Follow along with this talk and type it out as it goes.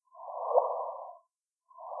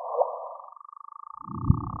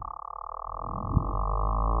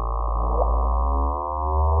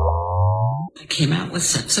came out with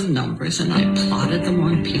sets of numbers and I plotted them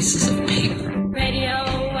on pieces of paper.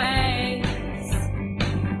 Radio waves,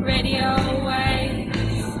 radio waves.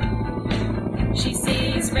 She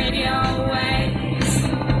sees radio waves,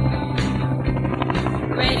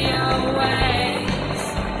 radio waves.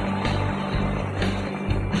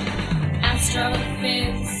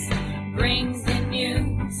 Astrophiz brings the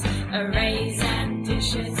news. Arrays and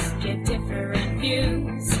dishes give different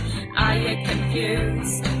views. Are you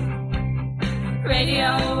confused?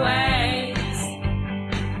 Radio waves,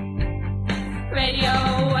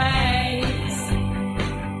 radio waves,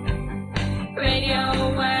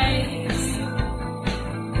 radio waves.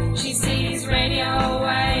 She sees radio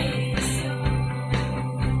waves,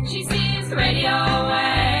 she sees radio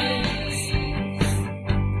waves.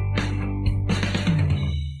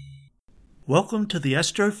 Welcome to the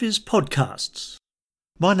Astrophiz podcasts.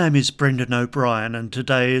 My name is Brendan O'Brien and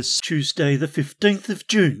today is Tuesday the 15th of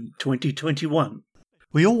June 2021.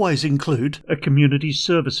 We always include a community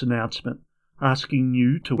service announcement asking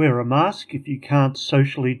you to wear a mask if you can't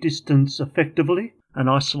socially distance effectively and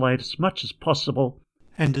isolate as much as possible,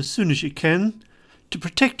 and as soon as you can, to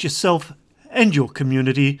protect yourself and your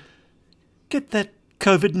community, get that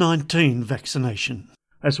COVID-19 vaccination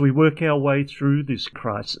as we work our way through this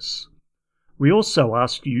crisis. We also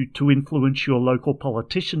ask you to influence your local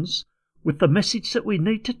politicians with the message that we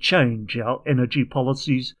need to change our energy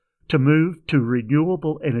policies to move to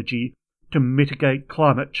renewable energy to mitigate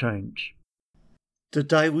climate change.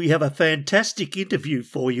 Today we have a fantastic interview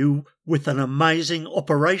for you with an amazing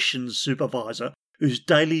operations supervisor whose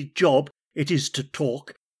daily job it is to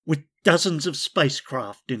talk with dozens of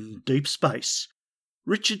spacecraft in deep space.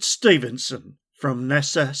 Richard Stephenson from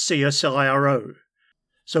NASA CSIRO.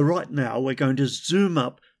 So right now we're going to zoom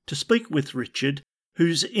up to speak with Richard,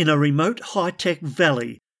 who's in a remote high-tech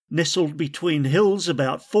valley nestled between hills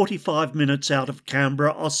about 45 minutes out of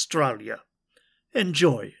Canberra, Australia.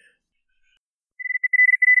 Enjoy.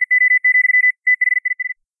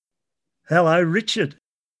 Hello, Richard.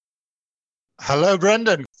 Hello,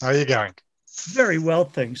 Brendan. How are you going? Very well,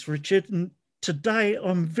 thanks, Richard. And today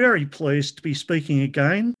I'm very pleased to be speaking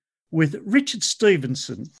again with Richard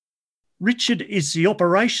Stephenson. Richard is the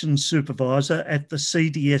operations supervisor at the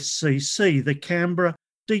CDSCC, the Canberra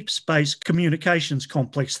Deep Space Communications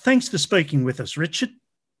Complex. Thanks for speaking with us, Richard.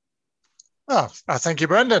 Thank you,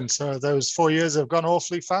 Brendan. So those 4 years have gone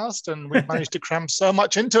awfully fast and we've managed to cram so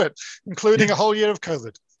much into it, including a whole year of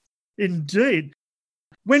COVID. Indeed.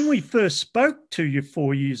 When we first spoke to you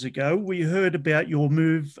 4 years ago, we heard about your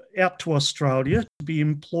move out to Australia to be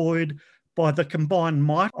employed by the combined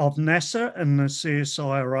might of NASA and the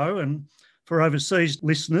CSIRO. And for overseas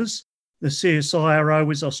listeners, the CSIRO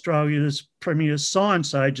is Australia's premier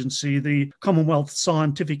science agency, the Commonwealth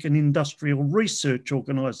Scientific and Industrial Research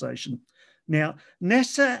Organisation. Now,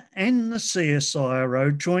 NASA and the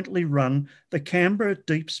CSIRO jointly run the Canberra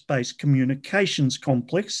Deep Space Communications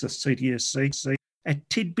Complex, the CDSCC, at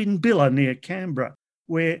Tidbinbilla near Canberra,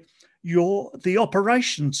 where you're the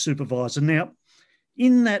operations supervisor. Now,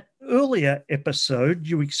 in that earlier episode,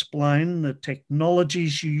 you explained the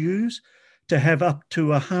technologies you use to have up to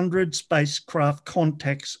 100 spacecraft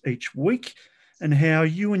contacts each week and how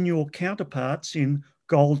you and your counterparts in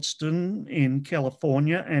Goldston in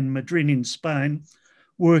California and Madrid in Spain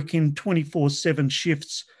work in 24/7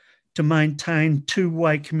 shifts to maintain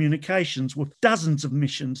two-way communications with dozens of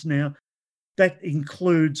missions. Now, that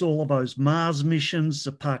includes all of those Mars missions,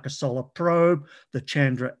 the Parker Solar Probe, the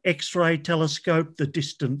Chandra X-ray Telescope, the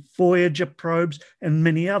distant Voyager probes, and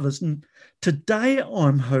many others. And today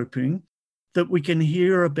I'm hoping that we can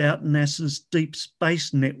hear about NASA's Deep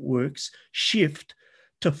Space Network's shift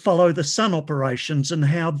to follow the sun operations and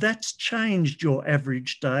how that's changed your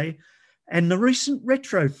average day, and the recent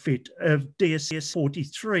retrofit of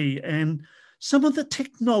DSS-43 and some of the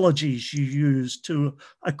technologies you use to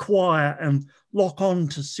acquire and lock on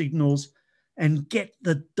to signals and get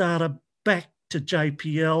the data back to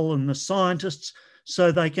JPL and the scientists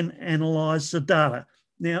so they can analyse the data.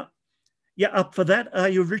 Now, you up for that, are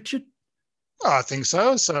you, Richard? I think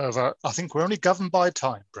so. So I think we're only governed by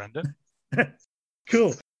time, Brendan.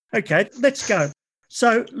 Cool. Okay, let's go.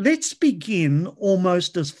 So let's begin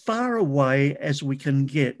almost as far away as we can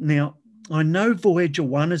get. Now, I know Voyager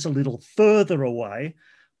 1 is a little further away,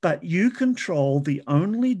 but you control the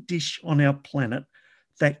only dish on our planet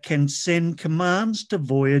that can send commands to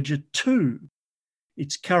Voyager 2.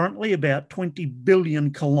 It's currently about 20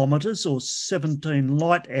 billion kilometres or 17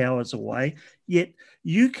 light hours away, yet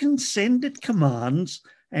you can send it commands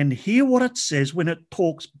and hear what it says when it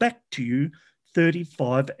talks back to you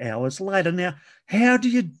 35 hours later. Now, how do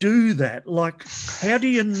you do that? Like, how do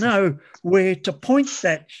you know where to point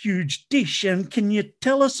that huge dish? And can you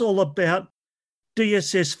tell us all about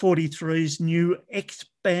DSS 43's new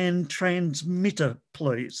X-band transmitter,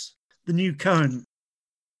 please? The new cone.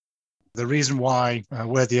 The reason why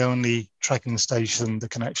we're the only tracking station that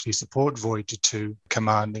can actually support Voyager 2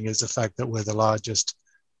 commanding is the fact that we're the largest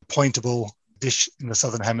pointable dish in the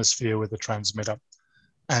Southern Hemisphere with a transmitter.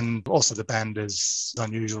 And also the band is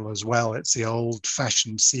unusual as well. It's the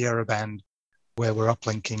old-fashioned Sierra band where we're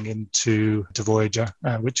uplinking into Voyager,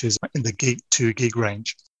 which is in the 2 gig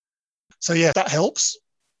range. So yeah, that helps.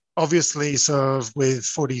 Obviously, so with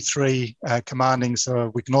 43 commanding,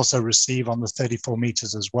 so we can also receive on the 34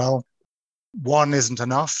 meters as well. One isn't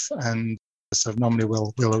enough, and so normally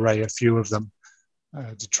we'll array a few of them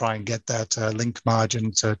to try and get that link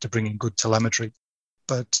margin to bring in good telemetry.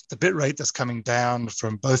 But the bit rate that's coming down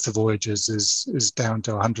from both the Voyagers is down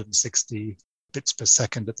to 160 bits per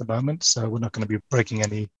second at the moment, so we're not going to be breaking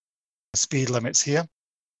any speed limits here.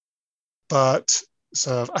 But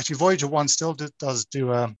so actually Voyager 1 still does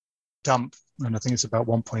do a dump, and I think it's about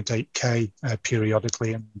 1.8K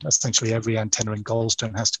periodically, and essentially every antenna in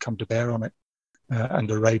Goldstone has to come to bear on it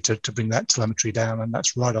and array to bring that telemetry down, and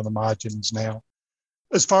that's right on the margins now.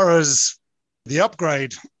 As far as the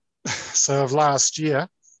upgrade, so of last year,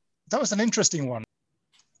 that was an interesting one.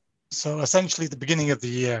 So essentially the beginning of the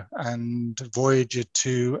year, and Voyager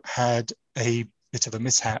 2 had a bit of a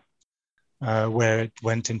mishap where it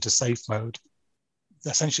went into safe mode.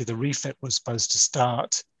 Essentially the refit was supposed to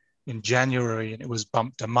start in January, and it was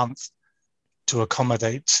bumped a month to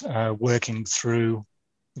accommodate working through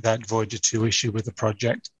that Voyager 2 issue with the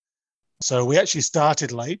project. So we actually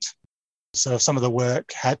started late. So some of the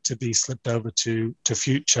work had to be slipped over to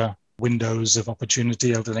future windows of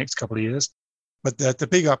opportunity over the next couple of years. But the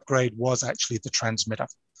big upgrade was actually the transmitter.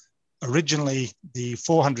 Originally, the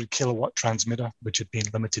 400 kilowatt transmitter, which had been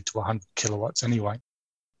limited to 100 kilowatts anyway,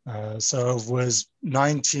 so it was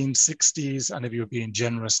 1960s, and if you were being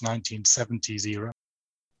generous, 1970s era.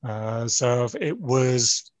 So it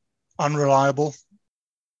was unreliable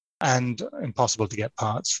and impossible to get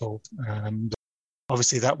parts for. And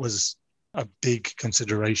obviously that was a big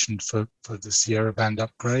consideration for the Sierra band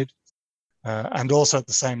upgrade. And also at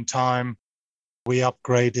the same time, we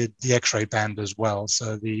upgraded the X-ray band as well.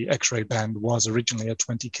 So the X-ray band was originally a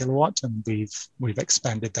 20 kilowatt, and we've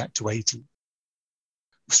expanded that to 80.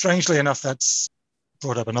 Strangely enough, that's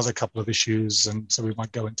brought up another couple of issues, and so we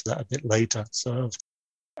might go into that a bit later. So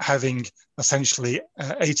having essentially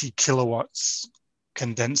 80 kilowatts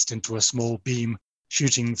condensed into a small beam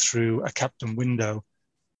shooting through a Kapton window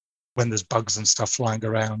when there's bugs and stuff flying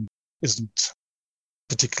around isn't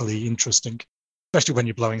particularly interesting, especially when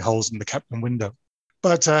you're blowing holes in the Kapton window.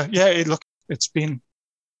 But it's been,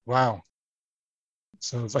 wow.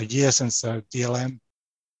 So a year since DLM,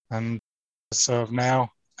 and so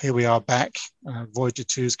now here we are back. Voyager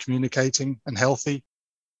 2 is communicating and healthy.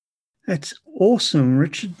 That's awesome,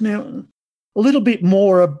 Richard. Now, a little bit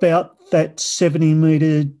more about that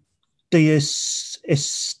 70-metre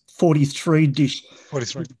DSS 43 dish.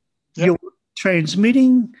 43. Yep. You're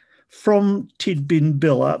transmitting from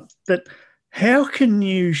Tidbinbilla, but how can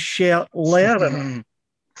you shout loud enough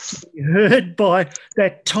to be heard by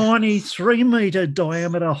that tiny 3-metre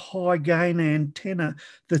diameter high-gain antenna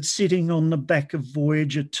that's sitting on the back of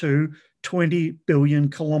Voyager 2, 20 billion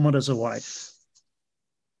kilometres away?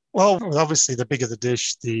 Well, obviously, the bigger the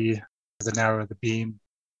dish, the narrower the beam,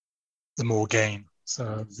 the more gain.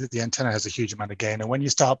 So the antenna has a huge amount of gain. And when you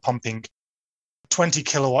start pumping 20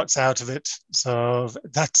 kilowatts out of it, so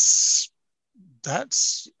that's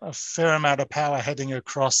a fair amount of power heading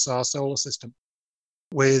across our solar system.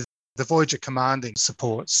 With the Voyager commanding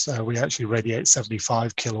supports, we actually radiate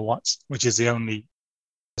 75 kilowatts, which is the only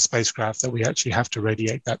spacecraft that we actually have to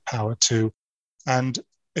radiate that power to. And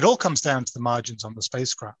it all comes down to the margins on the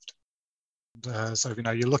spacecraft. So,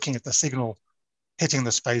 you're looking at the signal hitting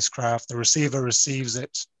the spacecraft, the receiver receives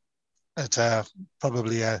it at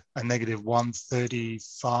probably a negative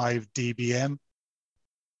 135 dBm.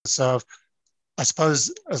 So I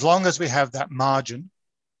suppose as long as we have that margin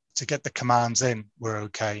to get the commands in, we're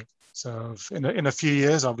okay. So in a few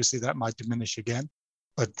years, obviously that might diminish again.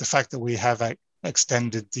 But the fact that we have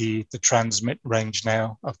extended the transmit range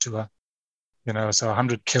now up to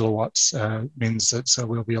 100 kilowatts means that so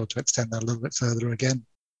we'll be able to extend that a little bit further again.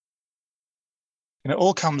 And it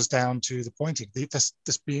all comes down to the pointing. This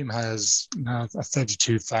beam has now a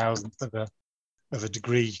 32,000th of a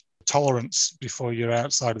degree tolerance before you're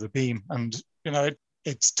outside of the beam, and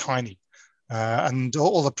it's tiny. And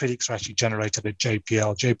all the predicts are actually generated at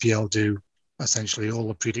JPL. JPL do essentially all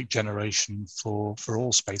the predict generation for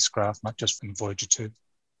all spacecraft, not just from Voyager 2.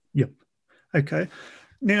 Yep. Okay.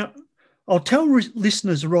 Now, I'll tell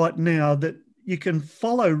listeners right now that you can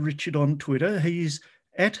follow Richard on Twitter. He's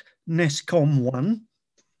at NASCOM1,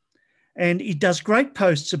 and he does great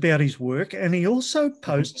posts about his work, and he also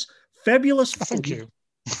posts fabulous footage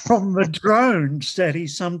from the drones that he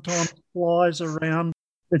sometimes flies around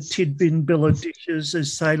the Tidbin Billa dishes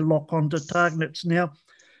as they lock onto targets. Now,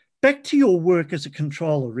 back to your work as a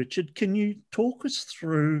controller, Richard, can you talk us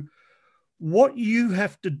through what you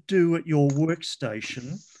have to do at your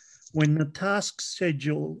workstation when the task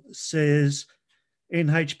schedule says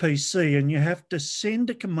NHPC and you have to send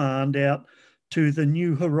a command out to the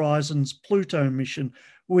New Horizons Pluto mission,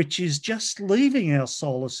 which is just leaving our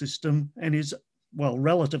solar system and is, well,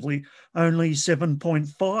 relatively only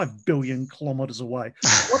 7.5 billion kilometres away.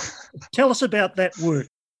 Tell us about that work.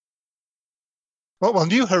 Well,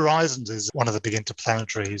 New Horizons is one of the big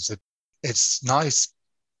interplanetaries. It's nice,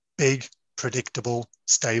 big, predictable,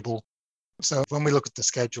 stable. So when we look at the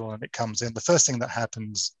schedule and it comes in, the first thing that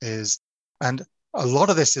happens is, and a lot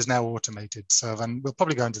of this is now automated. So, and we'll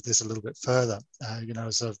probably go into this a little bit further.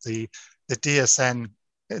 So the DSN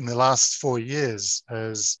in the last 4 years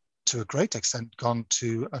has, to a great extent, gone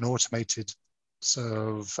to an automated sort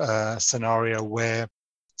of scenario where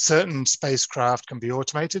certain spacecraft can be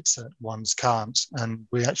automated, certain ones can't. And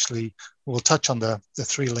we actually will touch on the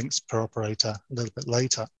 3 links per operator a little bit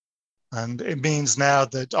later. And it means now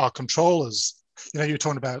that our controllers, you're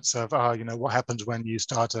talking about sort of, what happens when you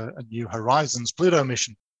start a New Horizons Pluto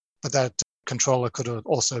mission, but that controller could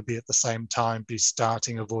also be at the same time be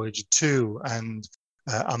starting a Voyager 2 and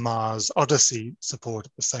a Mars Odyssey support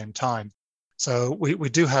at the same time. So we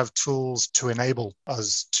do have tools to enable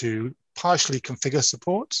us to partially configure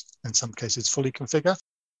support, in some cases fully configure.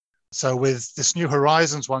 So with this New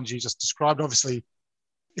Horizons ones you just described, obviously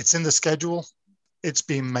it's in the schedule, it's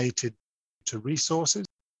been mated to resources.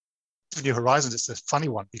 New Horizons, it's a funny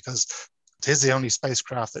one because it is the only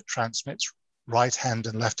spacecraft that transmits right-hand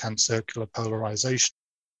and left-hand circular polarization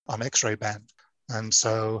on X-ray band. And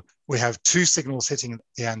so we have 2 signals hitting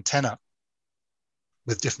the antenna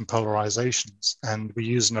with different polarizations. And we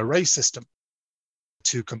use an array system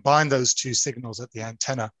to combine those 2 signals at the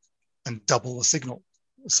antenna and double the signal.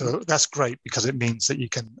 So that's great because it means that you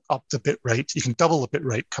can up the bit rate, you can double the bit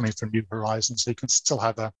rate coming from New Horizons, so you can still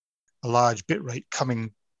have a large bit rate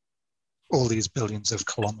coming all these billions of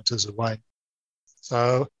kilometers away.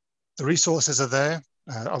 So the resources are there,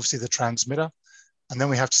 obviously the transmitter, and then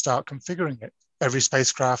we have to start configuring it. Every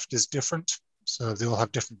spacecraft is different, so they all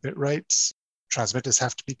have different bit rates. Transmitters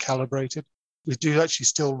have to be calibrated. We do actually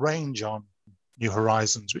still range on New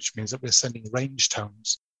Horizons, which means that we're sending range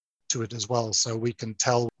tones to it as well. So we can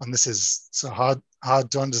tell, and this is so hard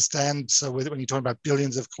to understand. So when you're talking about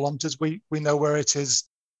billions of kilometers, we know where it is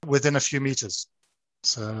within a few meters.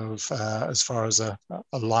 So as far as a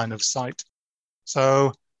line of sight.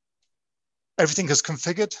 So everything is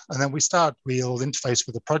configured, and then we'll interface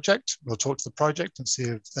with the project. We'll talk to the project and see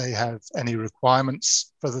if they have any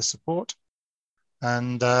requirements for the support.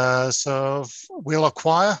 And so we'll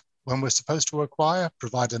acquire when we're supposed to acquire,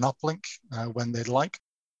 provide an uplink when they'd like.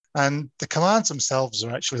 And the commands themselves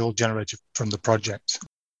are actually all generated from the project.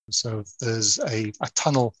 So there's a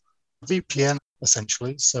tunnel VPN,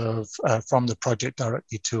 essentially, so from the project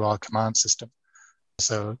directly to our command system.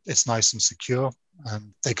 So it's nice and secure,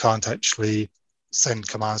 and they can't actually send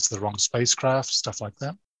commands to the wrong spacecraft, stuff like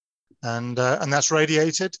that. And that's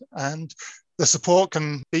radiated, and the support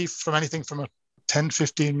can be from anything from 10,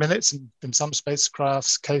 15 minutes, and in some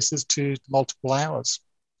spacecrafts cases to multiple hours.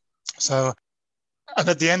 So, and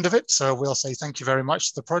at the end of it, so we'll say thank you very much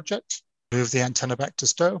to the project, move the antenna back to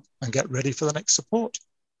stow, and get ready for the next support.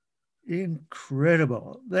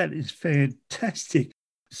 Incredible. That is fantastic.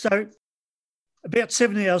 So about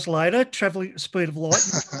 7 hours later, travelling at the speed of light,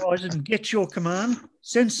 New Horizon gets your command,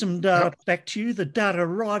 sends some data back to you. The data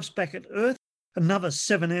arrives back at Earth another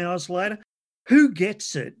 7 hours later. Who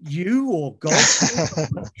gets it? You or Goldfield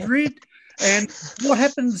or Madrid? And what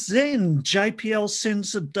happens then? JPL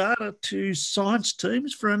sends the data to science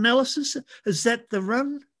teams for analysis. Is that the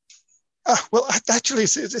run? Well, actually,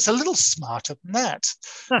 it's a little smarter than that.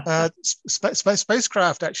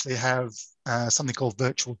 Spacecraft actually have something called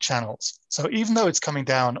virtual channels. So even though it's coming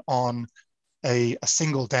down on a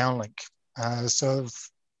single downlink, so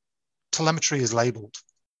telemetry is labeled.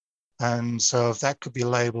 And so that could be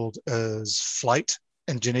labeled as flight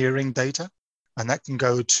engineering data, and that can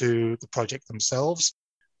go to the project themselves.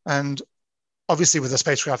 And obviously with a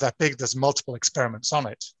spacecraft that big, there's multiple experiments on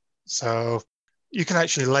it. So you can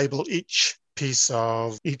actually label each piece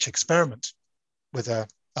of each experiment. with a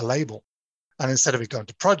label. And instead of it going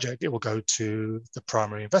to project, it will go to the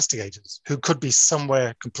primary investigators, who could be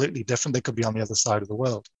somewhere completely different. They could be on the other side of the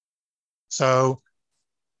world. So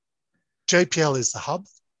JPL is the hub,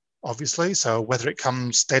 obviously. So whether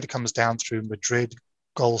data comes down through Madrid,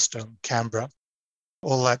 Goldstone, Canberra,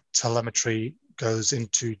 all that telemetry goes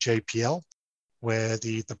into JPL, where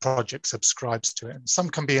the project subscribes to it. And some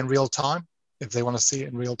can be in real time if they want to see it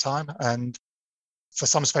in real time. And for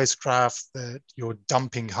some spacecraft that you're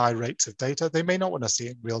dumping high rates of data, they may not want to see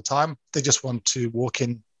it in real time. They just want to walk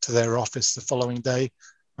into their office the following day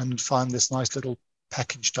and find this nice little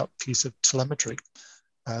packaged up piece of telemetry.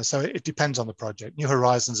 So it depends on the project. New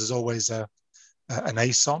Horizons is always an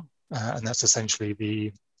ASON, and that's essentially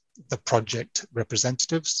the project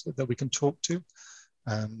representatives that we can talk to.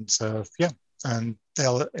 And so, and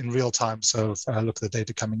they'll in real time look at the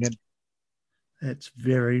data coming in. That's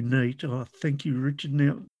very neat. Oh, thank you, Richard.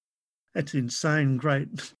 Now, that's insane.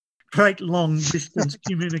 Great long distance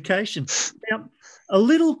communication. Now, a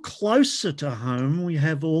little closer to home, we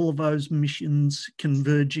have all of those missions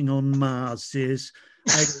converging on Mars. There's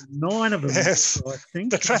 9 of them, yes, I think.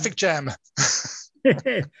 The traffic jam.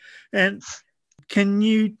 Yeah. And can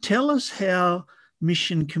you tell us how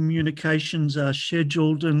mission communications are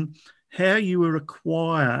scheduled and how you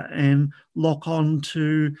acquire and lock on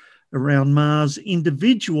to around Mars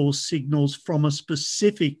individual signals from a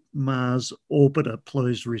specific Mars orbiter,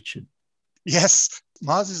 please, Richard? Yes,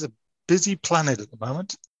 Mars is a busy planet at the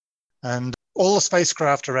moment, and all the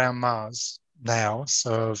spacecraft around Mars now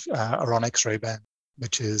are on X-ray band,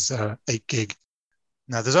 which is 8 gig.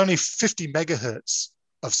 Now, there's only 50 megahertz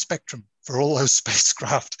of spectrum for all those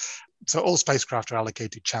spacecraft. So all spacecraft are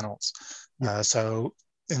allocated channels. So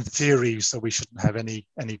in theory, we shouldn't have any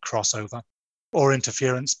crossover or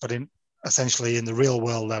interference, but essentially in the real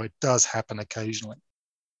world, though, it does happen occasionally.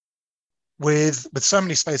 With so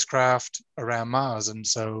many spacecraft around Mars, and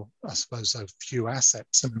so I suppose a few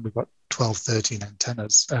assets, I mean, we've got 12, 13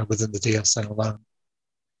 antennas within the DSN alone.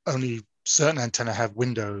 Only certain antennae have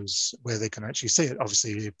windows where they can actually see it.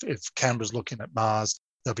 Obviously, if Canberra's looking at Mars,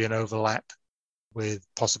 there'll be an overlap with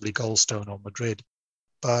possibly Goldstone or Madrid.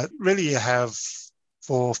 But really, you have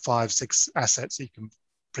 4, 5, 6 assets you can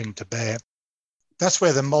bring to bear. That's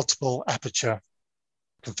where the multiple aperture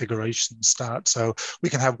configuration start. So we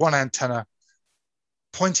can have one antenna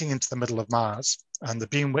pointing into the middle of Mars, and the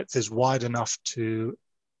beam width is wide enough to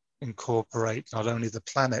incorporate not only the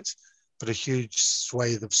planet, but a huge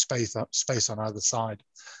swathe of space on either side.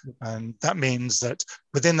 And that means that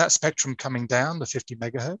within that spectrum coming down, the 50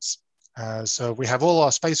 megahertz, so we have all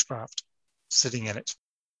our spacecraft sitting in it.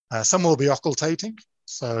 Some will be occultating,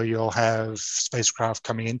 so you'll have spacecraft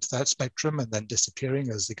coming into that spectrum and then disappearing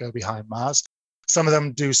as they go behind Mars. Some of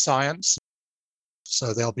them do science,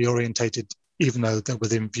 so they'll be orientated, even though they're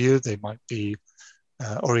within view, they might be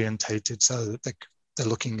orientated so that they're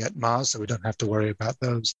looking at Mars, so we don't have to worry about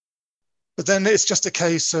those. But then it's just a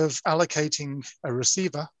case of allocating a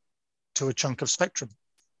receiver to a chunk of spectrum.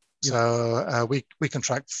 Yep. So we can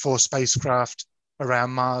track 4 spacecraft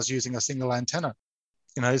around Mars using a single antenna.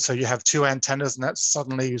 So you have 2 antennas, and that's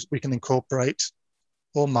suddenly we can incorporate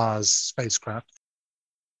all Mars spacecraft.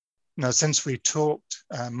 Since we talked,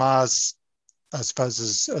 Mars, I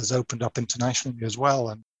suppose, has opened up internationally as well.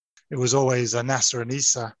 And it was always a NASA and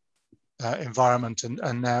ESA environment.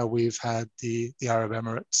 And now we've had the Arab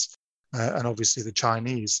Emirates and obviously the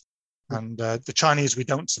Chinese. And the Chinese we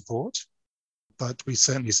don't support, but we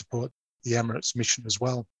certainly support the Emirates mission as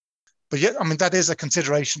well. But yet, I mean, that is a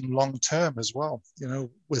consideration long term as well,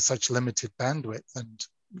 with such limited bandwidth. And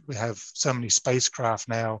we have so many spacecraft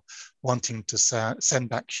now wanting to send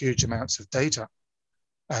back huge amounts of data.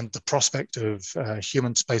 And the prospect of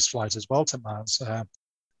human spaceflight as well to Mars.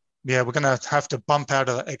 We're going to have to bump out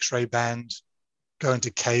of the X-ray band, go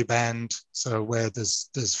into K band, so where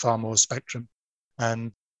there's far more spectrum,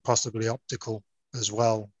 and possibly optical as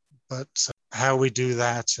well. But how we do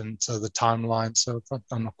that, and so the timeline, so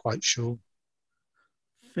I'm not quite sure.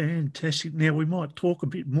 Fantastic. Now, we might talk a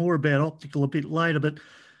bit more about optical a bit later, but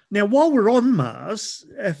now while we're on Mars,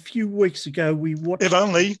 a few weeks ago we watched... If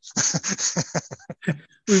only.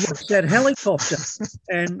 We watched that helicopter,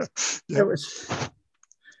 and yep.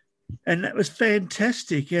 that was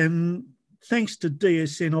fantastic. And thanks to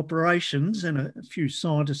DSN operations and a few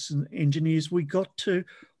scientists and engineers, we got to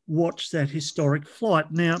watch that historic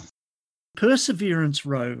flight. Now, Perseverance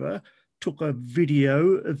rover took a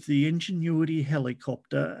video of the Ingenuity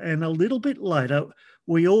helicopter, and a little bit later,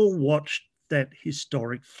 we all watched that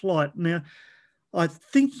historic flight. Now, I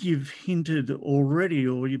think you've hinted already,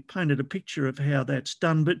 or you painted a picture of how that's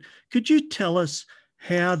done, but could you tell us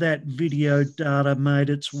how that video data made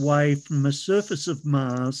its way from the surface of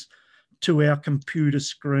Mars to our computer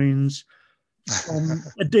screens from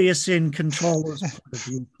a DSN controller's point of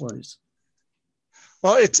view, please?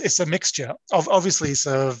 Well, it's a mixture of, obviously,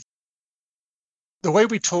 so the way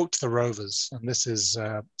we talk to the rovers, and this is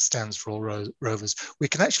stands for all rovers, we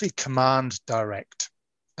can actually command direct,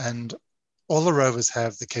 and all the rovers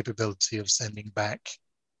have the capability of sending back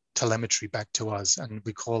telemetry back to us, and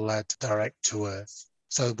we call that direct to Earth.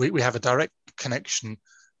 So we have a direct connection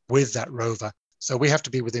with that rover. So we have to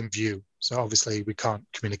be within view. So obviously we can't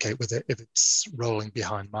communicate with it if it's rolling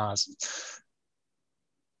behind Mars.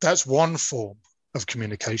 That's one form of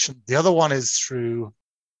communication. The other one is through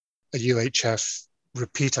a UHF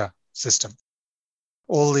repeater system.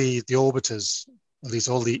 All the orbiters, at least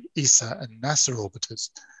all the ESA and NASA orbiters,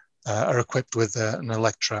 are equipped with an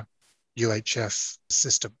Electra UHF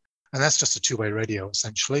system. And that's just a two-way radio,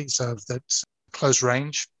 essentially. So that's close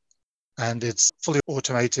range, and it's fully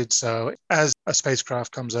automated. So as a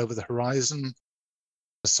spacecraft comes over the horizon,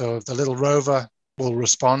 so the little rover will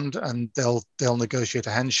respond, and they'll negotiate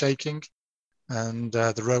a handshaking, and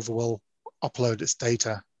the rover will upload its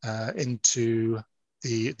data into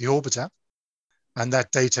the orbiter, and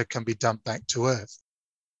that data can be dumped back to Earth.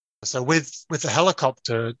 So with the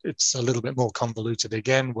helicopter, it's a little bit more convoluted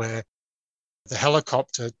again, where the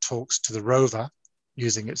helicopter talks to the rover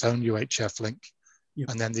using its own UHF link,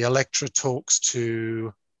 and then the Electra talks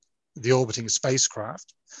to the orbiting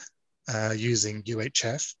spacecraft using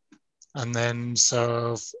UHF. And then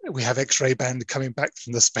so we have X-ray band coming back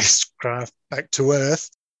from the spacecraft back to Earth,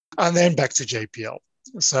 and then back to JPL.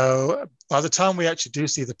 So by the time we actually do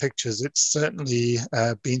see the pictures, it's certainly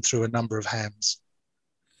been through a number of hands.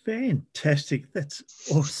 Fantastic. That's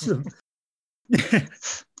awesome.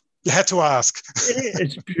 You had to ask. Yeah,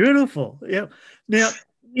 it's beautiful. Yeah. Now,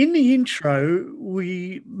 in the intro,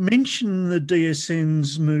 we mentioned the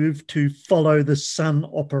DSN's move to follow the sun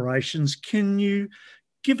operations. Can you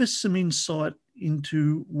give us some insight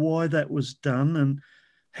into why that was done and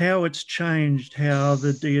how it's changed how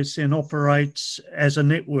the DSN operates as a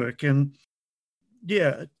network? And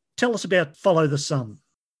yeah, tell us about Follow the Sun.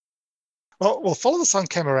 Well, Follow the Sun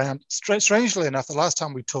came around, strangely enough, the last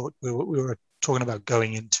time we talked, we were talking about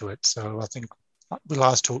going into it. So I think we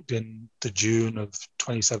last talked in the June of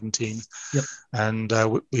 2017. Yep. And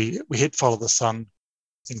we hit Follow the Sun,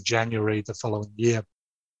 I think January the following year.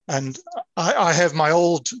 And I have my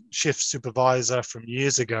old shift supervisor from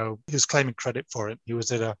years ago. He was claiming credit for it. He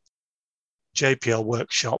was at a JPL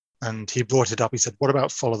workshop, and he brought it up. He said, what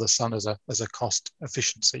about Follow the Sun as a cost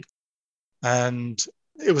efficiency? And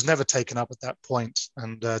it was never taken up at that point.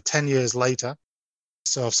 And 10 years later,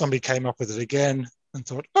 so if somebody came up with it again and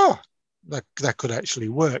thought, oh, that could actually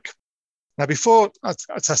work. Now, before I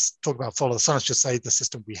just talk about Follow the Sun, let's just say the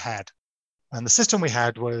system we had. And the system we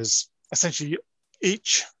had was essentially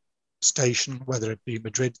each station, whether it be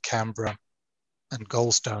Madrid, Canberra, and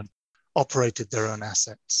Goldstone, operated their own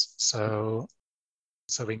assets. So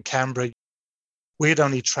in Canberra, we'd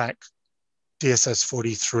only track DSS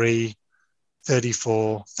 43,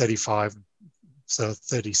 34, 35, so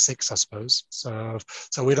 36, I suppose. So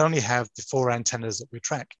we'd only have the 4 antennas that we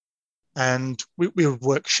track. And we would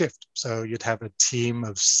work shift. So you'd have a team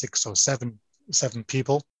of 6 or 7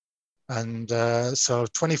 people. And so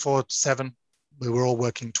 24/7, we were all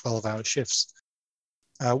working 12-hour shifts.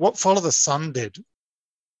 What Follow the Sun did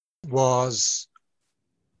was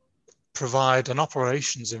provide an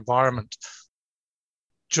operations environment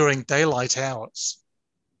during daylight hours.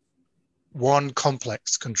 One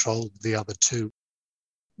complex controlled the other two.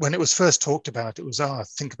 When it was first talked about, it was,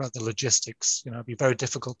 think about the logistics. It'd be very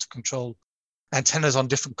difficult to control antennas on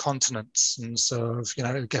different continents. And so, it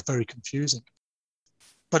would get very confusing.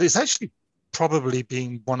 But it's actually probably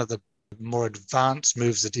been one of the more advanced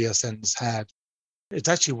moves the DSN's had. It's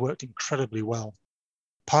actually worked incredibly well.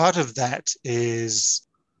 Part of that is,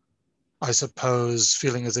 I suppose,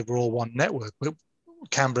 feeling as if we're all one network.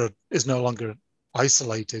 Canberra is no longer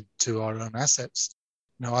isolated to our own assets.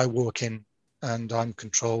 I walk in and I'm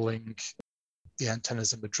controlling the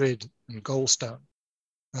antennas in Madrid and Goldstone.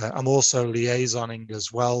 I'm also liaisoning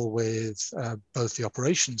as well with both the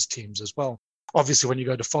operations teams as well. Obviously, when you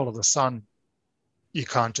go to Follow the Sun, you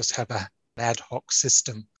can't just have an ad hoc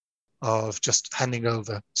system of just handing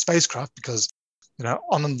over spacecraft because,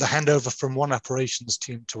 on the handover from one operations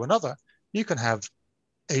team to another, you can have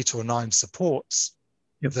 8 or 9 supports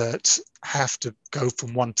that have to go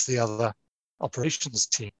from one to the other operations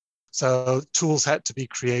team. So tools had to be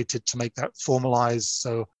created to make that formalized.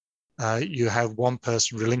 So you have one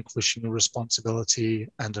person relinquishing a responsibility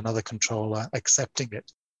and another controller accepting it.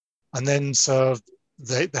 And then so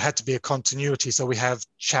there had to be a continuity. So we have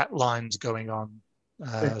chat lines going on,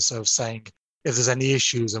 so saying if there's any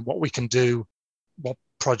issues and what we can do, what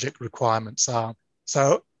project requirements are.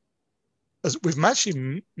 So as we've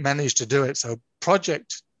actually managed to do it. So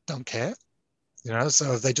project don't care,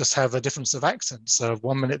 so they just have a difference of accent. So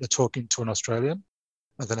 1 minute they're talking to an Australian,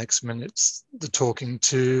 and the next minute they're talking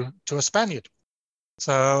to a Spaniard.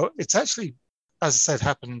 So it's actually, as I said,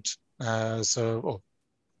 happened.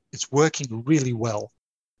 It's working really well.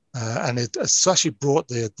 And it's actually brought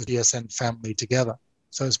the DSN family together.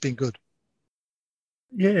 So it's been good.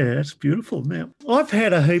 Yeah, that's beautiful. Now, I've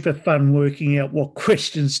had a heap of fun working out what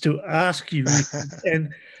questions to ask you.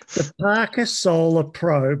 And the Parker Solar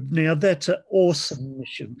Probe, now that's an awesome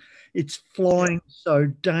mission. It's flying so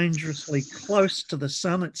dangerously close to the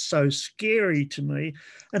sun. It's so scary to me.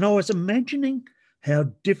 And I was imagining how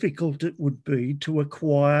difficult it would be to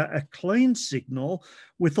acquire a clean signal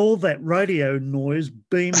with all that radio noise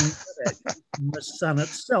beaming from the sun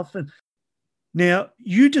itself. And now,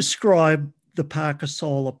 you describe the Parker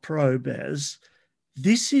Solar Probe as,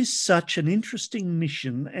 this is such an interesting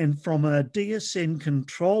mission, and from a DSN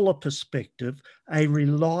controller perspective, a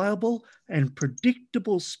reliable and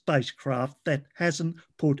predictable spacecraft that hasn't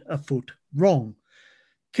put a foot wrong.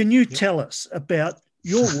 Can you tell us about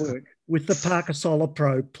your work with the Parker Solar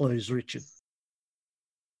Probe, please, Richard?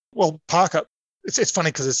 Well, Parker, it's funny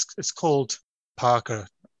because it's called Parker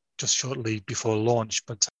just shortly before launch,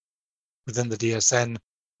 but within the DSN,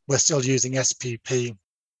 we're still using SPP,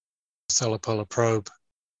 Solar Polar Probe,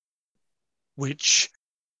 which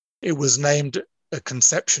it was named a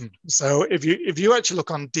conception. So if you actually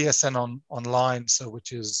look on DSN online, so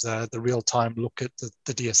which is the real-time look at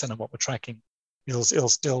the DSN and what we're tracking, it'll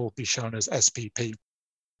still be shown as SPP.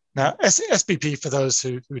 Now, SPP, for those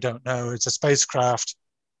who don't know, it's a spacecraft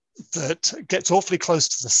that gets awfully close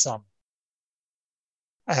to the sun.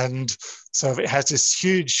 And so it has this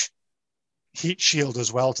huge heat shield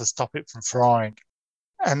as well to stop it from frying.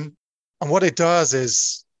 And what it does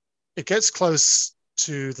is it gets close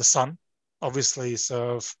to the sun, obviously,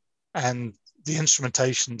 and the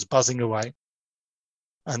instrumentation's buzzing away.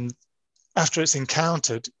 And after it's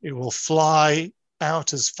encountered, it will fly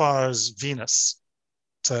out as far as Venus.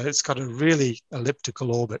 So it's got a really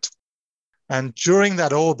elliptical orbit. And during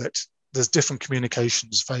that orbit, there's different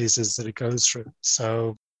communications phases that it goes through.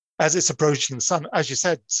 So as it's approaching the sun, as you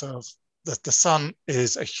said, the sun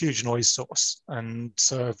is a huge noise source. And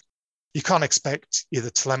so you can't expect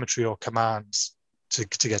either telemetry or commands to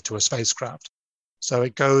get to a spacecraft. So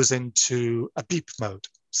it goes into a beep mode.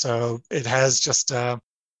 So it has just a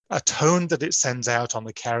tone that it sends out on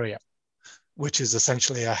the carrier, which is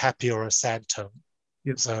essentially a happy or a sad tone.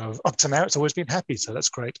 Yep. So up to now, it's always been happy, so that's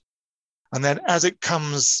great. And then as it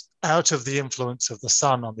comes out of the influence of the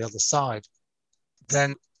sun on the other side,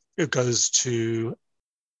 then it goes to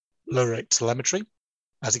low rate telemetry.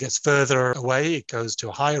 As it gets further away, it goes to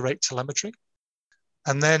a higher rate telemetry.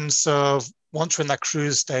 And then once we're in that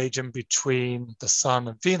cruise stage in between the sun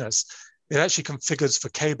and Venus, it actually configures for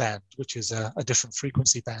K-band, which is a different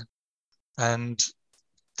frequency band. And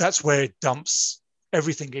that's where it dumps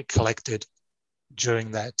everything it collected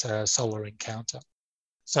during that solar encounter.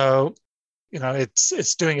 So,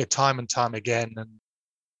 it's doing it time and time again. And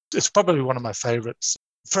it's probably one of my favorites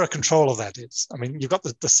for a controller, that is. I mean, you've got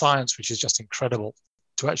the science, which is just incredible,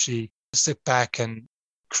 to actually sit back and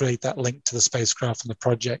create that link to the spacecraft and the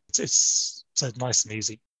project. It's nice and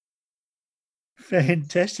easy.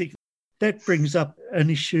 Fantastic. That brings up an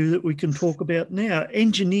issue that we can talk about now.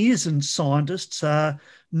 Engineers and scientists are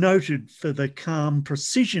noted for the calm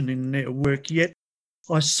precision in their work, yet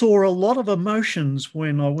I saw a lot of emotions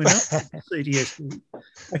when I went up to the CDS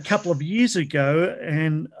a couple of years ago,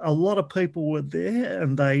 and a lot of people were there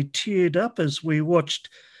and they teared up as we watched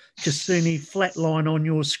Cassini flatline on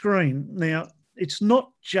your screen. Now, it's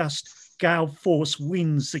not just gale force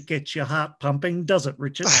winds that gets your heart pumping, does it,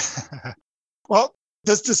 Richard? Well,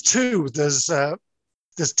 there's two. There's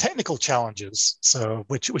technical challenges,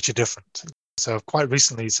 which are different. So quite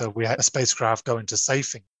recently, we had a spacecraft go into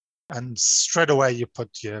safing, and straight away you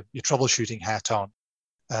put your troubleshooting hat on.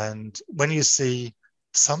 And when you see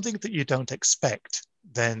something that you don't expect,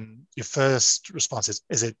 then your first response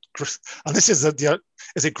is it, and this is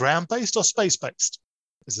is it ground-based or space-based?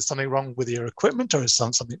 Is there something wrong with your equipment, or is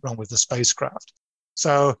something wrong with the spacecraft?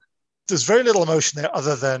 So there's very little emotion there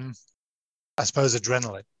other than, I suppose,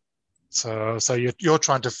 adrenaline. So you're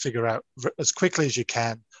trying to figure out as quickly as you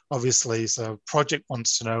can, obviously. So project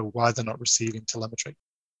wants to know why they're not receiving telemetry.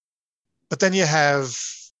 But then you have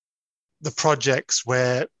the projects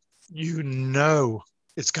where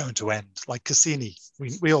it's going to end, like Cassini.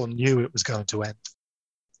 We all knew it was going to end.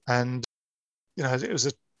 And, it was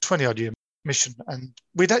a 20-odd year mission. And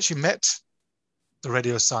we'd actually met the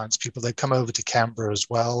radio science people. They'd come over to Canberra as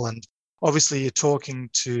well. And obviously you're talking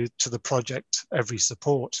to the project every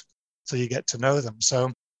support, so you get to know them.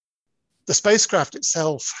 So the spacecraft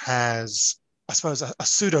itself has, I suppose, a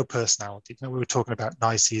pseudo personality. We were talking about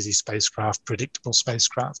nice, easy spacecraft, predictable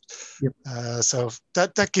spacecraft. Yep. So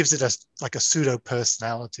that gives it a pseudo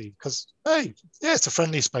personality because, hey, yeah, it's a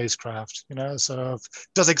friendly spacecraft, so it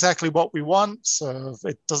does exactly what we want. So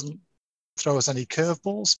it doesn't throw us any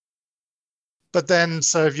curveballs. But then,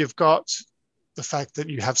 so you've got the fact that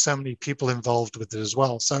you have so many people involved with it as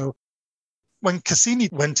well. So when Cassini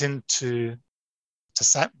went into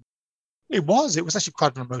Saturn, it was actually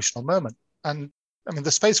quite an emotional moment. And I mean,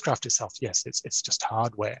 the spacecraft itself, yes, it's just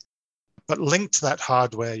hardware, but linked to that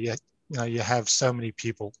hardware, you have so many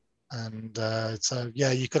people, and so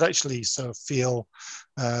yeah, you could actually sort of feel,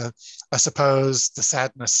 I suppose, the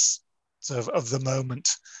sadness sort of the moment,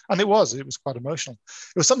 and it was quite emotional.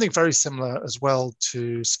 It was something very similar as well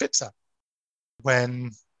to Spitzer,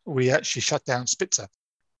 when we actually shut down Spitzer.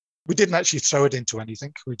 We didn't actually throw it into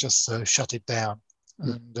anything; we just shut it down.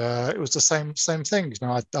 And it was the same thing.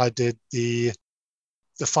 I did the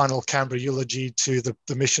final Canberra eulogy to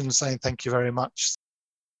the mission, saying thank you very much.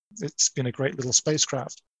 It's been a great little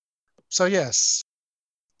spacecraft. So yes,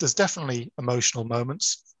 there's definitely emotional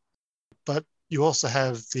moments, but you also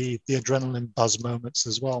have the adrenaline buzz moments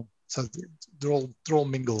as well. So they're all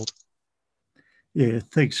mingled. Yeah,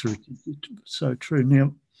 thanks, Rick. So true.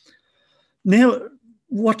 Now.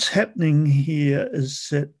 What's happening here is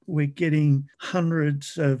that we're getting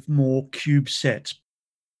hundreds of more CubeSats.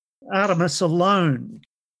 Artemis alone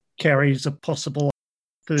carries a possible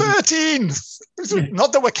 13! Yeah.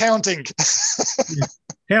 Not that we're counting. Yeah.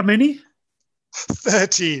 How many?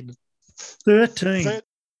 13. 13.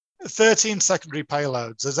 13 secondary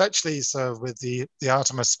payloads. There's actually, so with the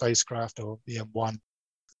Artemis spacecraft, or the M1,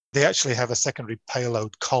 they actually have a secondary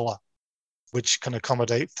payload collar, which can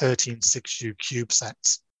accommodate 13 6U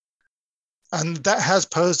CubeSats. And that has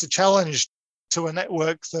posed a challenge to a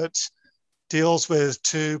network that deals with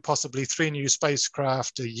 2, possibly 3 new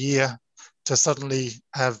spacecraft a year, to suddenly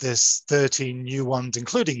have this 13 new ones,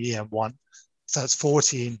 including EM1. So that's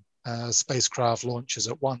 14 spacecraft launches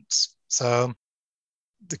at once. So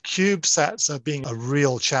the CubeSats are being a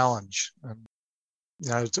real challenge. And,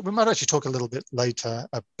 we might actually talk a little bit later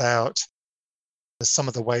about some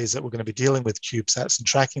of the ways that we're going to be dealing with CubeSats and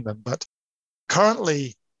tracking them. But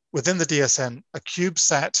currently within the DSN, a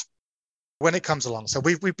CubeSat, when it comes along, so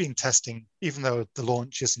we've been testing, even though the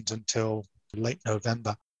launch isn't until late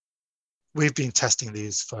November, we've been testing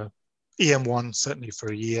these for EM1, certainly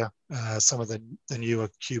for a year. Some of the newer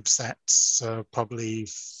CubeSats, probably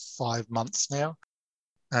 5 months now.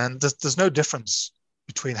 And there's no difference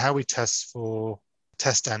between how we test for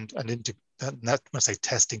test and when I say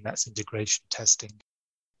testing, that's integration testing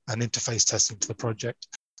and interface testing to the project.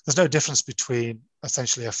 There's no difference between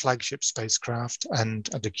essentially a flagship spacecraft and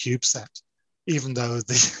a CubeSat, even though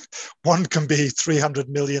the one can be 300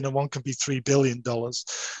 million and one can be $3 billion.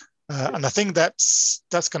 And I think that's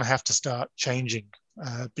going to have to start changing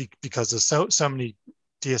because there's so many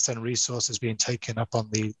DSN resources being taken up on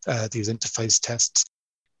these interface tests.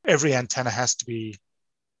 Every antenna has to be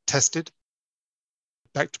tested.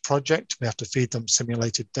 Back to project, we have to feed them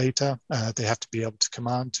simulated data. They have to be able to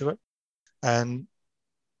command to it. And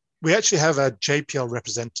we actually have a JPL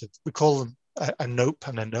representative. We call them a NOPE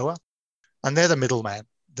and a NOAA. And they're the middleman.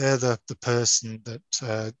 They're the person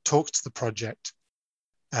that talks to the project.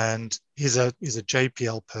 And he's a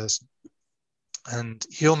JPL person. And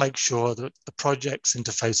he'll make sure that the project's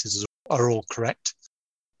interfaces are all correct.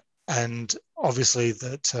 And obviously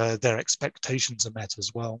that their expectations are met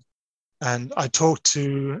as well. And I talked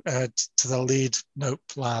to the lead NOPE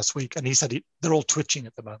last week, and he said they're all twitching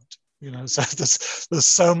at the moment. So there's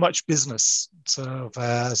so much business. So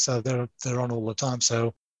they're on all the time.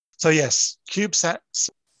 So yes,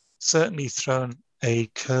 CubeSats certainly thrown a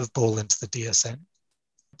curveball into the DSN.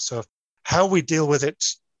 So how we deal with it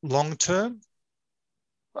long term,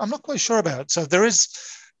 I'm not quite sure about. So there's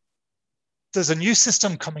a new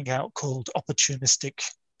system coming out called opportunistic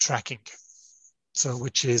tracking. So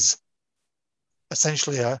which is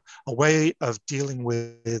essentially a way of dealing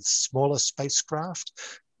with smaller spacecraft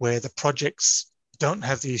where the projects don't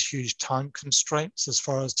have these huge time constraints as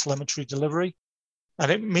far as telemetry delivery.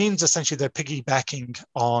 And it means essentially they're piggybacking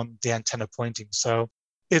on the antenna pointing. So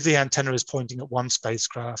if the antenna is pointing at one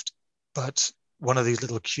spacecraft, but one of these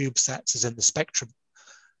little CubeSats is in the spectrum,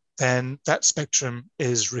 then that spectrum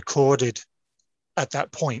is recorded at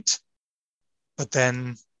that point. But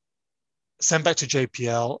then sent back to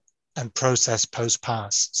JPL, and process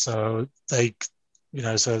post-pass. So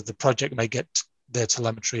so the project may get their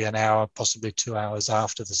telemetry an hour, possibly 2 hours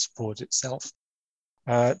after the support itself.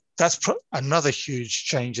 That's another huge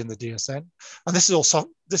change in the DSN, and this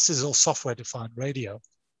is all software-defined radio.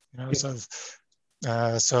 So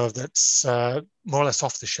that's more or less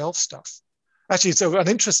off-the-shelf stuff. Actually, so an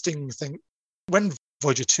interesting thing, when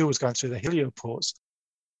Voyager 2 was going through the heliopause,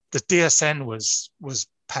 the DSN was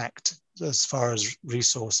packed as far as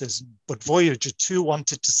resources, but Voyager 2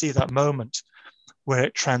 wanted to see that moment where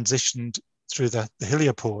it transitioned through the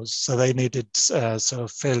heliopause, so they needed sort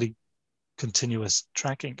of fairly continuous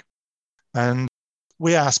tracking. And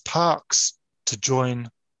we asked Parkes to join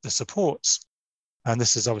the supports, and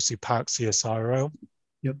this is obviously Parkes CSIRO,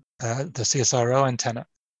 the CSIRO antenna.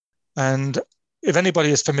 And if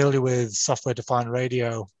anybody is familiar with software-defined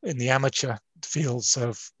radio in the amateur field,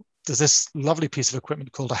 so there's this lovely piece of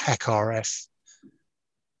equipment called a HackRF.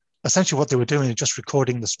 Essentially what they were doing is just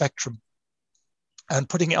recording the spectrum and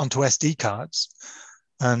putting it onto SD cards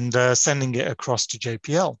and sending it across to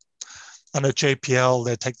JPL. And at JPL,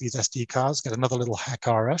 they take these SD cards, get another little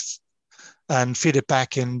HackRF, and feed it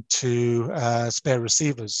back into spare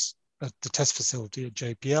receivers at the test facility at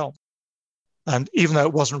JPL. And even though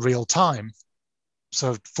it wasn't real time,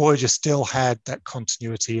 so Voyager still had that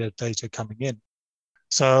continuity of data coming in.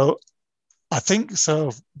 So I think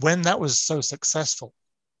when that was so successful,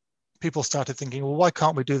 people started thinking, well, why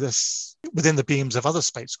can't we do this within the beams of other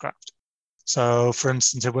spacecraft? So for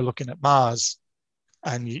instance, if we're looking at Mars,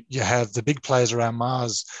 and you have the big players around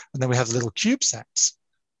Mars, and then we have the little CubeSats,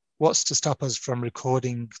 what's to stop us from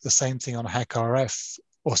recording the same thing on a HackRF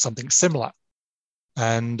or something similar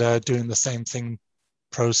and doing the same thing,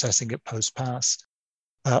 processing it post-pass?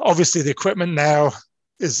 Obviously, the equipment now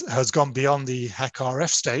has gone beyond the HackRF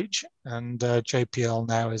stage, and JPL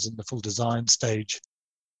now is in the full design stage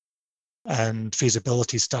and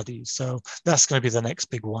feasibility studies. So that's going to be the next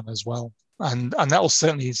big one as well. And that will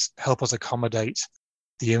certainly help us accommodate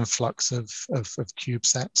the influx of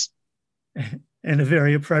CubeSats. And a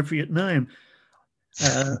very appropriate name,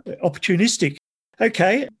 opportunistic.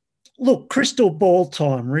 Okay, look, crystal ball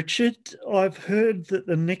time, Richard. I've heard that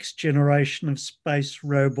the next generation of space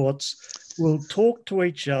robots will talk to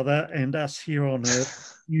each other and us here on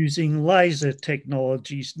Earth using laser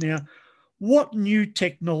technologies. Now, what new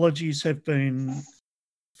technologies have been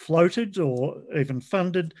floated or even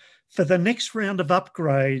funded for the next round of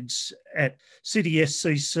upgrades at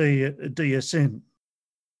CDSCC at DSN?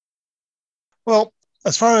 Well,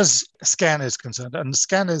 as far as SCAN is concerned, and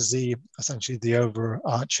SCAN is essentially the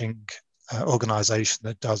overarching organization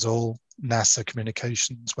that does all NASA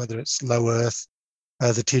communications, whether it's low Earth,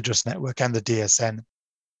 the TDRS network, and the DSN.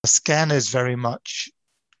 SCAN is very much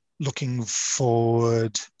looking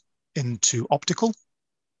forward into optical.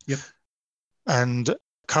 Yep. And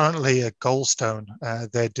currently at Goldstone,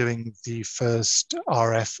 they're doing the first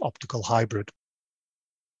RF optical hybrid.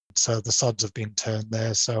 So the sods have been turned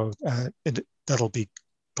there. So that'll be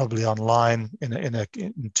probably online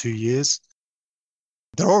in 2 years.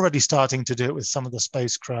 They're already starting to do it with some of the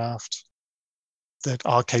spacecraft that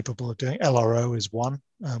are capable of doing. LRO is one,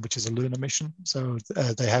 which is a lunar mission. So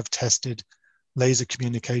they have tested laser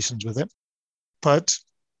communications with it. But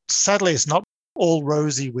sadly, it's not all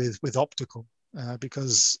rosy with optical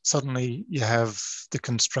because suddenly you have the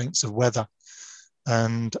constraints of weather,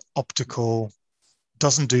 and optical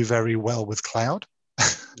doesn't do very well with cloud.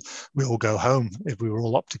 We all go home if we were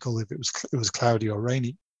all optical, if it was cloudy or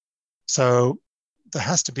rainy. So there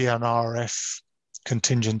has to be an RF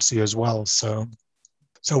contingency as well. So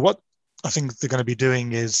what I think they're going to be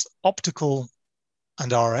doing is optical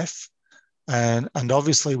and RF. And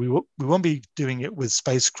obviously we won't be doing it with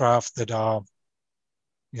spacecraft that are,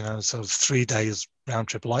 sort of 3 days round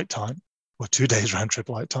trip light time or 2 days round trip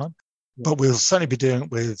light time. Yeah. But we'll certainly be doing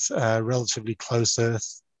it with relatively close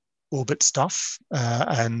Earth orbit stuff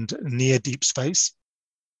and near deep space.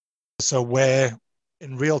 So where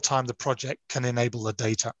in real time the project can enable the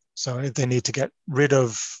data. So if they need to get rid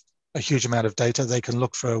of a huge amount of data, they can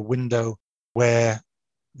look for a window where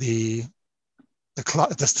the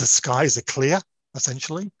skies are clear,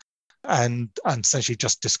 essentially, and essentially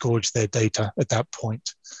just disgorge their data at that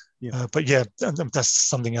point. Yeah. But yeah, that's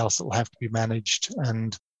something else that will have to be managed.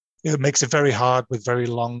 And it makes it very hard with very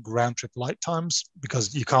long round trip light times,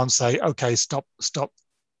 because you can't say, okay, stop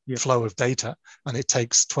flow of data, and it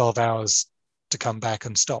takes 12 hours to come back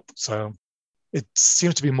and stop. So it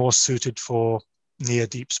seems to be more suited for near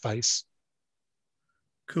deep space.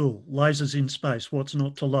 Cool. Lasers in space. What's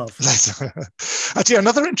not to love? Actually,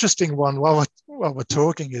 another interesting one while we're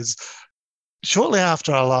talking is shortly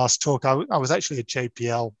after our last talk, I was actually at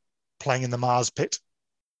JPL playing in the Mars pit.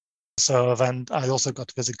 And I also got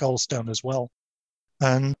to visit Goldstone as well.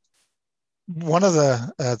 And one of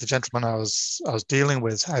the gentlemen I was dealing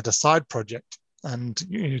with had a side project, and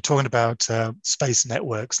you're talking about space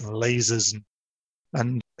networks and lasers,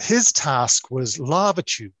 and his task was lava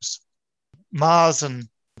tubes. Mars and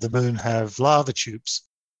the moon have lava tubes,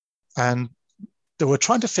 and they were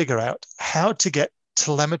trying to figure out how to get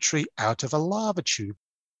telemetry out of a lava tube.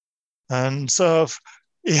 And so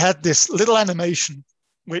he had this little animation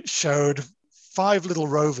which showed 5 little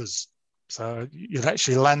rovers. So you'd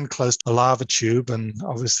actually land close to a lava tube, and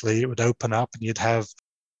obviously it would open up, and you'd have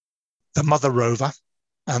the mother rover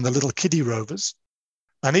and the little kiddie rovers.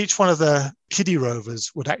 And each one of the kiddie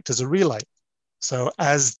rovers would act as a relay. So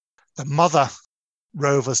as the mother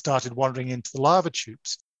rover started wandering into the lava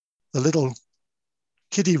tubes, the little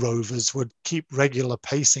kiddie rovers would keep regular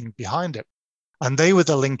pacing behind it. And they were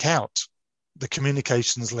the link out, the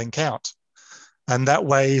communications link out. And that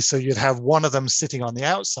way, so you'd have one of them sitting on the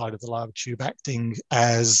outside of the lava tube acting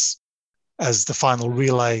as the final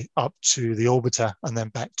relay up to the orbiter and then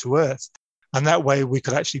back to Earth. And that way we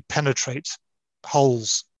could actually penetrate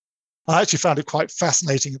holes. I actually found it quite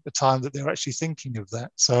fascinating at the time that they were actually thinking of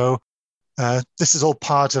that. So this is all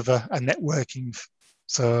part of a networking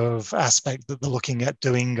sort of aspect that they're looking at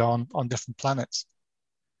doing on different planets.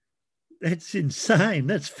 That's insane.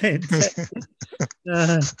 That's fantastic.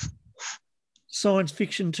 Science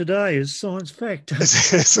fiction today is science fact.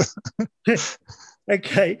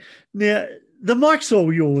 Okay. Now, the mic's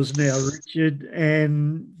all yours now, Richard,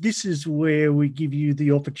 and this is where we give you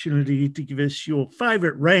the opportunity to give us your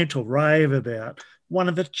favourite rant or rave about one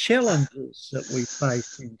of the challenges that we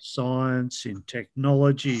face in science, in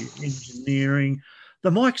technology, engineering.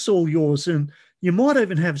 The mic's all yours, and you might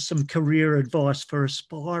even have some career advice for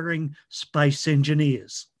aspiring space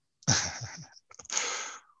engineers.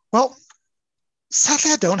 Well,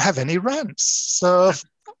 sadly, I don't have any rants. So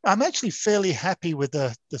I'm actually fairly happy with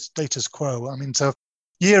the status quo. I mean, so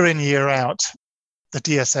year in, year out, the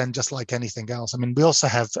DSN, just like anything else. I mean, we also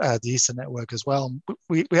have the ESA network as well.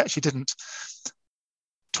 We actually didn't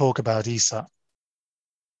talk about ESA.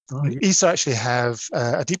 Oh, yeah. ESA actually have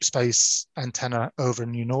a deep space antenna over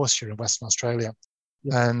in New Norcia in Western Australia.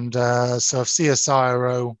 Yeah. And so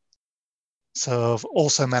CSIRO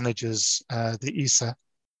also manages the ESA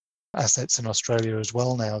assets in Australia as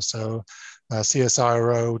well now. So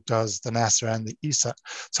CSIRO does the NASA and the ESA.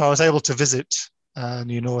 So I was able to visit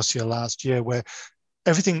New Norcia last year, where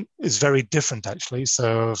everything is very different actually.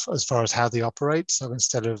 So as far as how they operate, so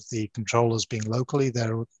instead of the controllers being locally,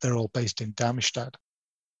 they're all based in Darmstadt.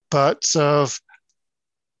 But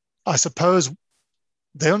I suppose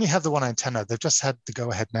they only have the one antenna. They've just had to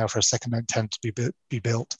go ahead now for a second antenna to be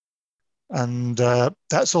built. And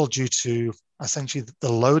that's all due to essentially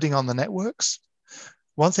the loading on the networks.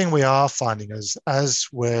 One thing we are finding is as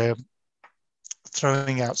we're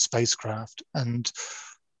throwing out spacecraft, and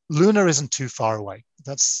Luna isn't too far away.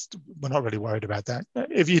 We're not really worried about that.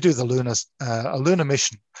 If you do a lunar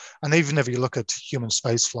mission, and even if you look at human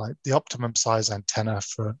space flight, the optimum size antenna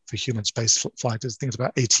for human space flight is things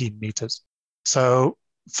about 18 meters. So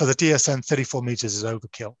for the DSN, 34 meters is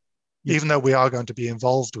overkill, even though we are going to be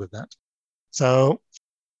involved with that. So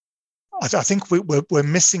I think we're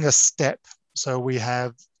missing a step. So we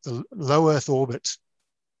have the low Earth orbit,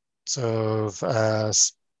 so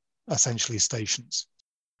essentially stations.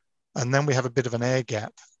 And then we have a bit of an air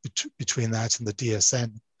gap between that and the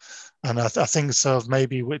DSN. And I think so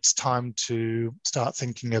maybe it's time to start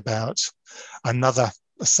thinking about another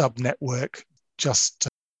sub-network just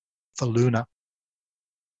for Luna.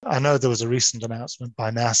 I know there was a recent announcement by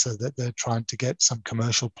NASA that they're trying to get some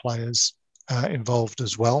commercial players involved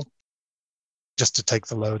as well, just to take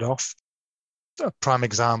the load off. A prime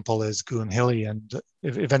example is Goonhilly, and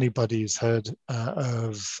if anybody's heard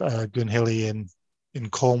of Goonhilly in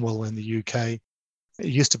Cornwall in the UK, it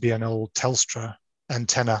used to be an old Telstra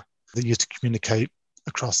antenna that used to communicate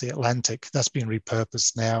across the Atlantic. That's been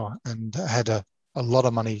repurposed now and had a lot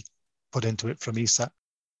of money put into it from ESA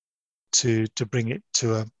to bring it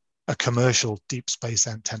to a commercial deep space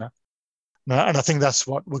antenna. Now, and I think that's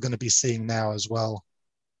what we're going to be seeing now as well.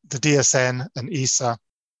 The DSN and ESA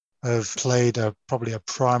have played probably a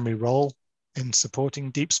primary role in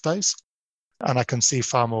supporting deep space. And I can see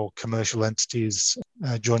far more commercial entities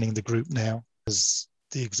joining the group now as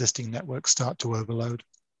the existing networks start to overload.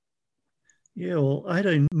 Yeah, well,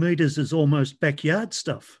 18 meters is almost backyard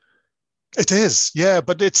stuff. It is, yeah,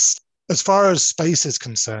 but it's as far as space is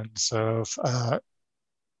concerned. So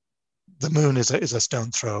the moon is a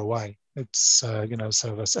stone throw away. It's sort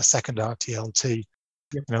of a second RTLT.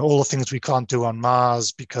 Yep. All the things we can't do on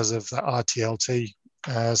Mars because of the RTLT,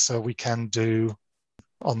 so we can do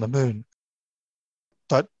on the moon.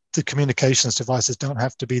 But the communications devices don't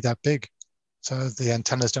have to be that big. So the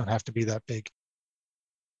antennas don't have to be that big,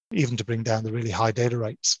 even to bring down the really high data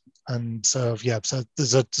rates. And so, so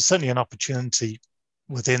there's certainly an opportunity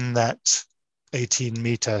within that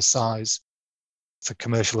 18-meter size for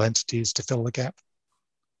commercial entities to fill the gap.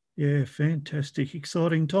 Yeah, fantastic.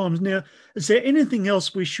 Exciting times. Now, is there anything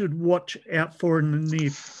else we should watch out for in the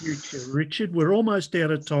near future, Richard? We're almost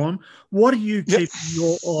out of time. What are you keeping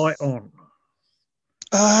your eye on?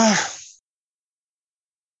 I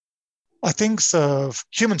think so.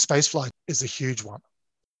 Human spaceflight is a huge one.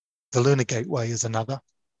 The Lunar Gateway is another.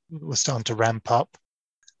 We're starting to ramp up.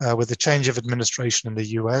 With the change of administration in the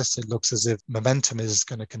US, it looks as if momentum is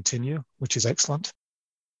going to continue, which is excellent.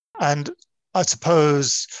 And I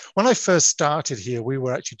suppose when I first started here, we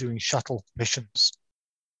were actually doing shuttle missions.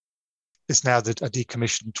 It's now a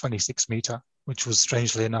decommissioned 26-meter, which was,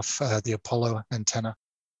 strangely enough, the Apollo antenna.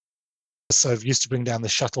 So we used to bring down the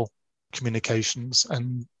shuttle communications,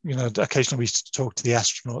 and occasionally we used to talk to the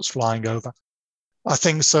astronauts flying over. I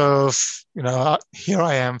think so. Here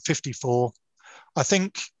I am, 54. I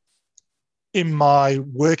think in my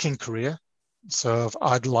working career, so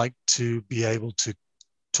I'd like to be able to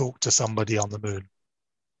talk to somebody on the moon.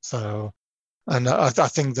 So, and I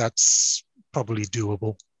think that's probably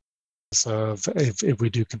doable. So if we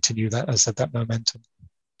do continue that, as I said, that momentum.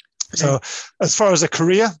 So as far as a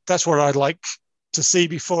career, that's what I'd like to see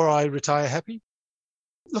before I retire happy.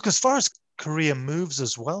 Look, as far as career moves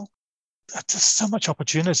as well, there's so much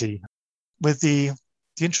opportunity with the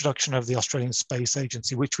introduction of the Australian Space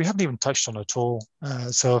Agency, which we haven't even touched on at all.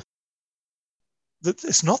 So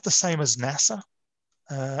it's not the same as NASA,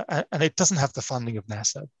 and it doesn't have the funding of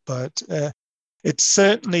NASA, but it's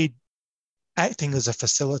certainly acting as a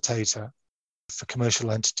facilitator for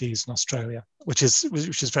commercial entities in Australia, which is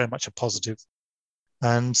very much a positive.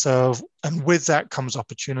 And with that comes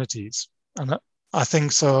opportunities. And I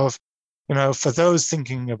think so, for those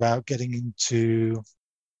thinking about getting into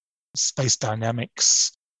space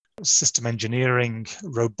dynamics, system engineering,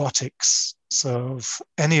 robotics,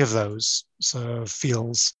 any of those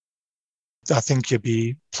fields, I think you'll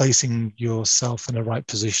be placing yourself in the right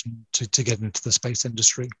position to get into the space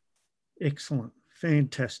industry. Excellent.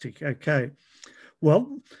 Fantastic. Okay.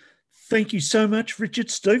 Well, thank you so much, Richard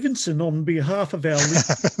Stevenson, on behalf of our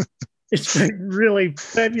listeners. It's been really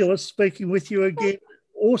fabulous speaking with you again.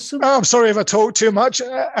 Awesome. I'm sorry if I talked too much.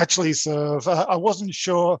 Actually, sir, I wasn't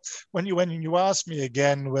sure when you asked me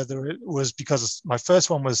again whether it was because my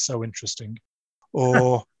first one was so interesting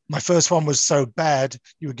or my first one was so bad,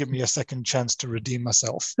 you would give me a second chance to redeem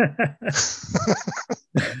myself.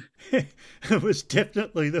 It was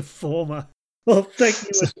definitely the former. Well, thank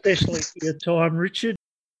you especially for your time, Richard.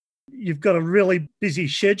 You've got a really busy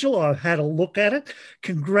schedule. I've had a look at it.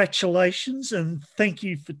 Congratulations, and thank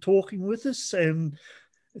you for talking with us. And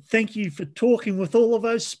thank you for talking with all of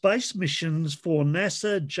those space missions for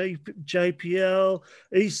NASA, JPL,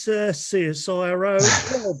 ESA,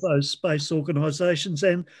 CSIRO, all of those space organisations.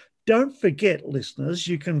 And don't forget, listeners,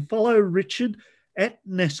 you can follow Richard at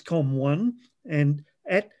NASCOM1 and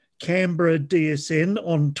at Canberra DSN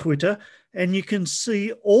on Twitter, and you can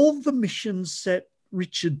see all the missions that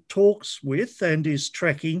Richard talks with and is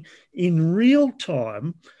tracking in real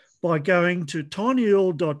time by going to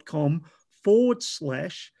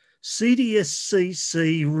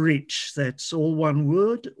tinyurl.com/CDSCC Rich. That's all one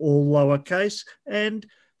word, all lowercase. And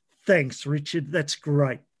thanks, Richard. That's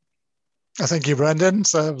great. Thank you, Brendan.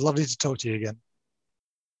 So lovely to talk to you again.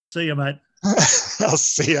 See you, mate. I'll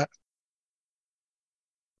see you.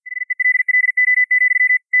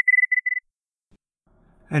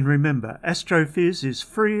 And remember, Astrophiz is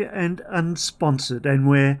free and unsponsored, and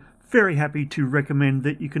we're very happy to recommend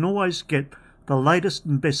that you can always get the latest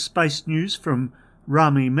and best space news from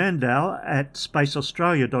Rami Mandau at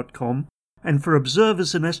spaceaustralia.com, and for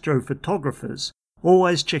observers and astrophotographers,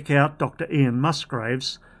 always check out Dr. Ian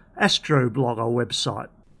Musgrave's Astroblogger website.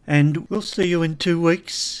 And we'll see you in 2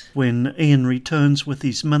 weeks when Ian returns with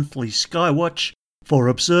his monthly Skywatch for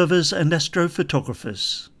observers and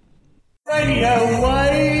astrophotographers. Radio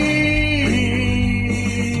Wave!